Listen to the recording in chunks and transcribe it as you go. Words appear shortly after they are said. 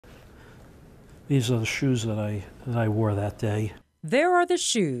These are the shoes that I wore that day. There are the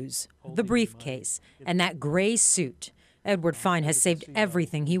shoes, the briefcase, and that gray suit. Edward Fine has saved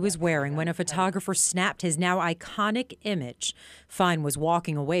everything he was wearing when a photographer snapped his now iconic image. Fine was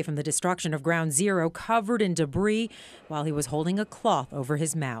walking away from the destruction of Ground Zero covered in debris while he was holding a cloth over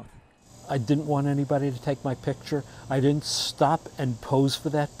his mouth. I didn't want anybody to take my picture. I didn't stop and pose for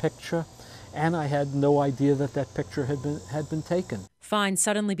that picture, and I had no idea that that picture had been taken. Fine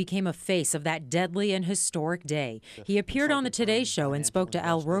suddenly became a face of that deadly and historic day. He appeared on the Today Show and spoke to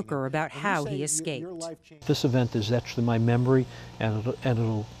Al Roker about how he escaped. This event is etched in my memory, and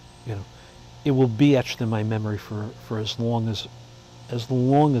it'll, it will be etched in my memory for as long as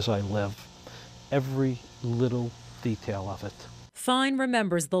I live. Every little detail of it. Fine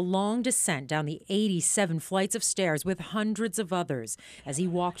remembers the long descent down the 87 flights of stairs with hundreds of others. As he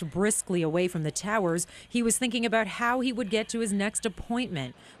walked briskly away from the towers, he was thinking about how he would get to his next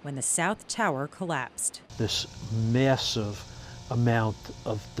appointment when the South Tower collapsed. This massive amount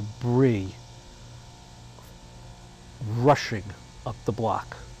of debris rushing up the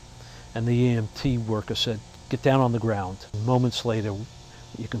block. And the EMT worker said, "Get down on the ground." Moments later,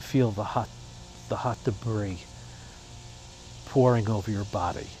 you can feel the hot debris pouring over your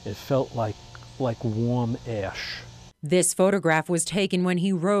body. It felt like warm ash. This photograph was taken when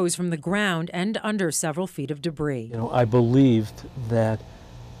he rose from the ground and under several feet of debris. I believed that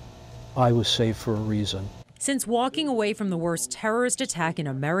I was saved for a reason. Since walking away from the worst terrorist attack in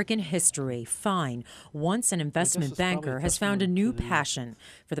American history, Fine, once an investment banker, has found a new passion.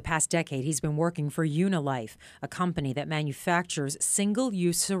 For the past decade, he's been working for Unilife, a company that manufactures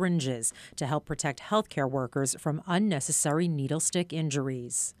single-use syringes to help protect healthcare workers from unnecessary needle stick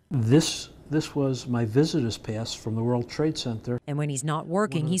injuries. This was my visitor's pass from the World Trade Center. And when he's not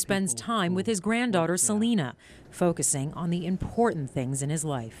working, he spends time with his granddaughter, Selena, focusing on the important things in his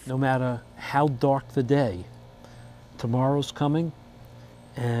life. No matter how dark the day, tomorrow's coming,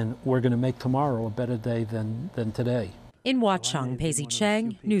 and we're going to make tomorrow a better day than today. In Watchung, Paisley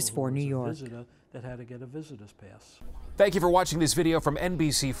Chang, News 4 New York. That had to get a visitor's pass. Thank you for watching this video from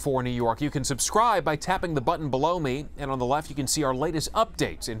NBC4 New York. You can subscribe by tapping the button below me, and on the left you can see our latest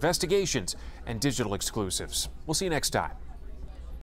updates, investigations, and digital exclusives. We'll see you next time.